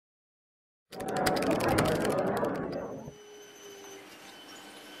Hello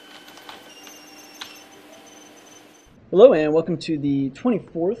and welcome to the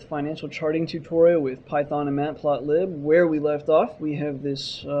 24th financial charting tutorial with Python and matplotlib. Where we left off, we have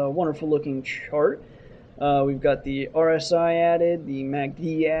this wonderful looking chart. We've got the RSI added, the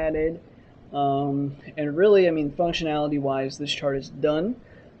MACD added, and really, I mean, functionality wise, this chart is done,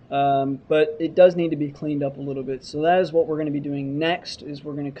 but it does need to be cleaned up a little bit. So that is what we're going to be doing next, is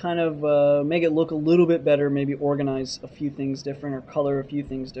we're going to kind of make it look a little bit better, maybe organize a few things different or color a few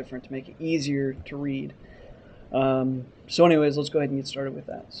things different to make it easier to read. So anyways, let's go ahead and get started with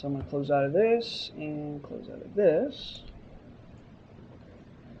that. So I'm going to close out of this and close out of this.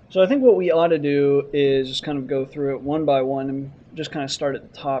 So I think what we ought to do is just kind of go through it one by one and just kind of start at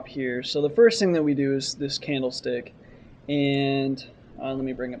the top here. So the first thing that we do is this candlestick, and let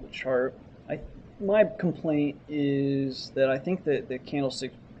me bring up the chart. My complaint is that I think that the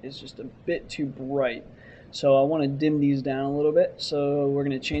candlestick is just a bit too bright. So I want to dim these down a little bit. So we're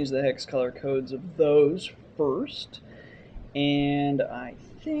going to change the hex color codes of those first. And I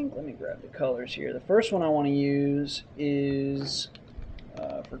think, let me grab the colors here. The first one I want to use is,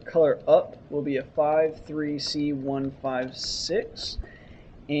 for color up, will be a 53C156.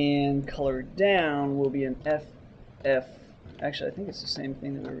 And color down will be an FF. Actually, I think it's the same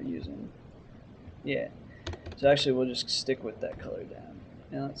thing that we were using. Yeah. So actually, we'll just stick with that color down.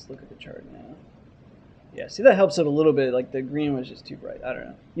 Now let's look at the chart now. Yeah, see, that helps it a little bit. Like the green was just too bright. I don't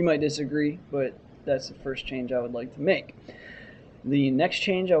know. You might disagree, but that's the first change I would like to make. The next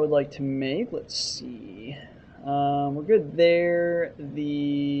change I would like to make, let's see. We're good there.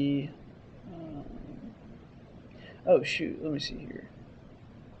 Oh shoot, let me see here.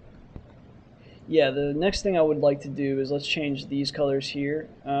 Yeah, the next thing I would like to do is let's change these colors here.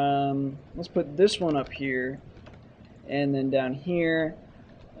 Let's put this one up here, and then down here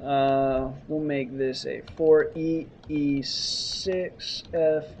we'll make this a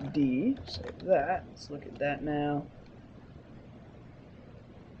 4EE6FD. Save that. Let's look at that now.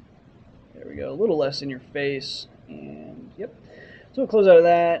 There we go. A little less in your face. And yep. So we'll close out of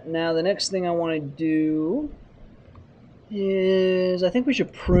that. Now the next thing I want to do is I think we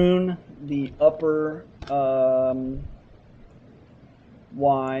should prune the upper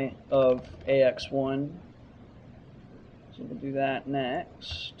Y of AX1. So we'll do that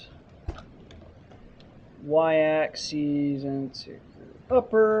next. Y-axis into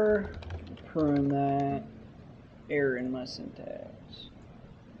upper. Prune that. Error in my syntax.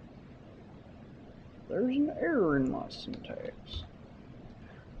 There's an error in my syntax.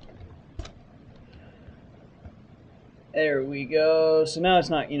 There we go. So now it's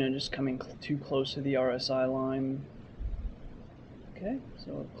not, just coming too close to the RSI line. Okay, so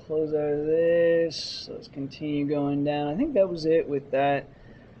we'll close out of this. So let's continue going down. I think that was it with that.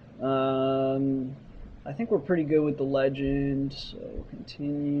 I think we're pretty good with the legend. So we'll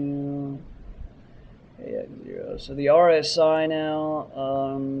continue. AX0. So the RSI now.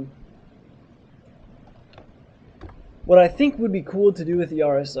 What I think would be cool to do with the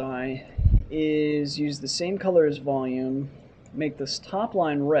RSI is use the same color as volume, make this top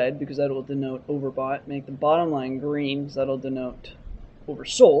line red because that will denote overbought, make the bottom line green because that will denote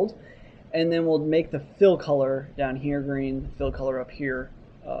oversold, and then we'll make the fill color down here green, fill color up here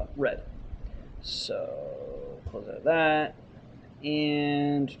red. So close out of that,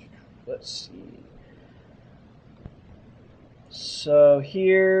 and let's see. So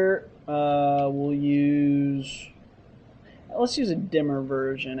here we'll use, let's use a dimmer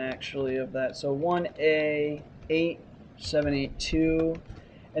version actually of that. So 1A8782,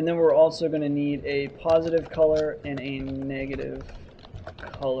 and then we're also going to need a positive color and a negative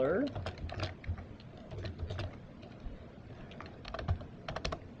color.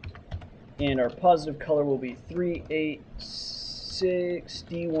 And our positive color will be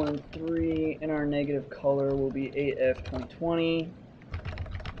 386D13, and our negative color will be 8F2020.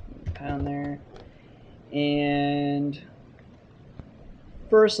 Pound there. And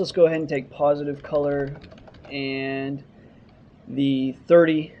first, let's go ahead and take positive color, and the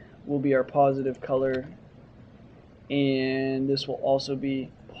 30 will be our positive color, and this will also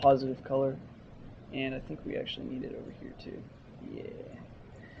be positive color, and I think we actually need it over here too. Yeah,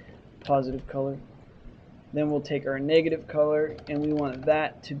 positive color. Then we'll take our negative color, and we want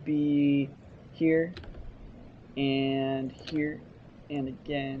that to be here, and here, and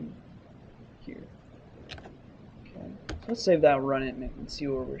again here. Okay, so let's save that, run it, and see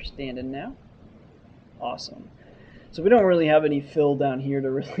where we're standing now. Awesome. So we don't really have any fill down here to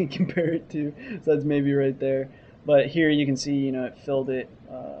really compare it to, so that's maybe right there. But here you can see, it filled it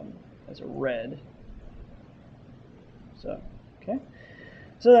as a red. So, okay.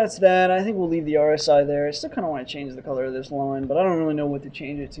 So that's that. I think we'll leave the RSI there. I still kind of want to change the color of this line, but I don't really know what to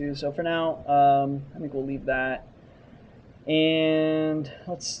change it to. So for now, I think we'll leave that. And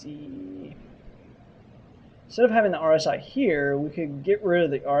let's see. Instead of having the RSI here, we could get rid of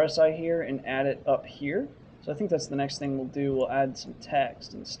the RSI here and add it up here. So I think that's the next thing we'll do. We'll add some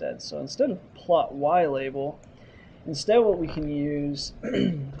text instead. So instead of plot Y label, instead what we can use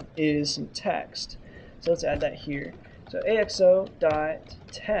is some text. So let's add that here. So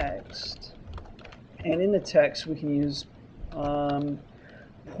AXO.text, and in the text we can use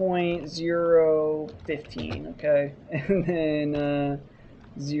 0.015, okay, and then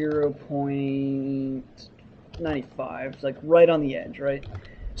 0.95, like right on the edge, right?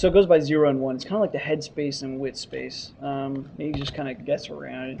 So it goes by 0 and 1. It's kind of like the head space and width space. Maybe just kind of guess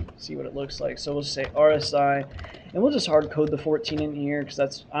around and see what it looks like. So we'll just say RSI, and we'll just hard code the 14 in here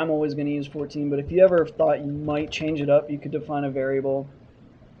because I'm always going to use 14. But if you ever thought you might change it up, you could define a variable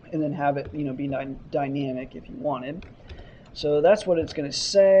and then have it, be dynamic if you wanted. So that's what it's going to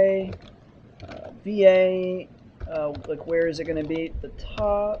say. VA, like where is it going to be? At the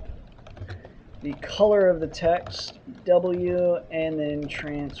top. The color of the text, W, and then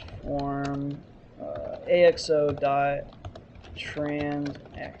transform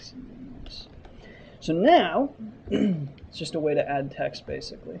AXO.transAxes. So now, it's just a way to add text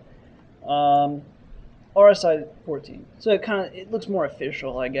basically. RSI 14. So it looks more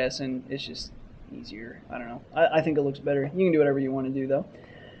official, I guess, and it's just easier. I don't know. I think it looks better. You can do whatever you want to do though.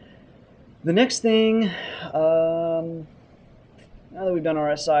 The next thing, now that we've done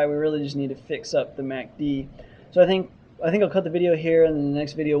RSI, we really just need to fix up the MACD. So I think I'll cut the video here, and then the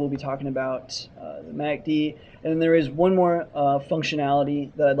next video we'll be talking about the MACD. And then there is one more functionality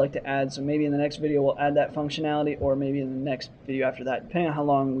that I'd like to add. So maybe in the next video we'll add that functionality, or maybe in the next video after that, depending on how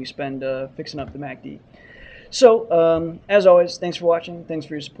long we spend fixing up the MACD. So as always, thanks for watching. Thanks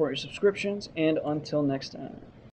for your support, your subscriptions, and until next time.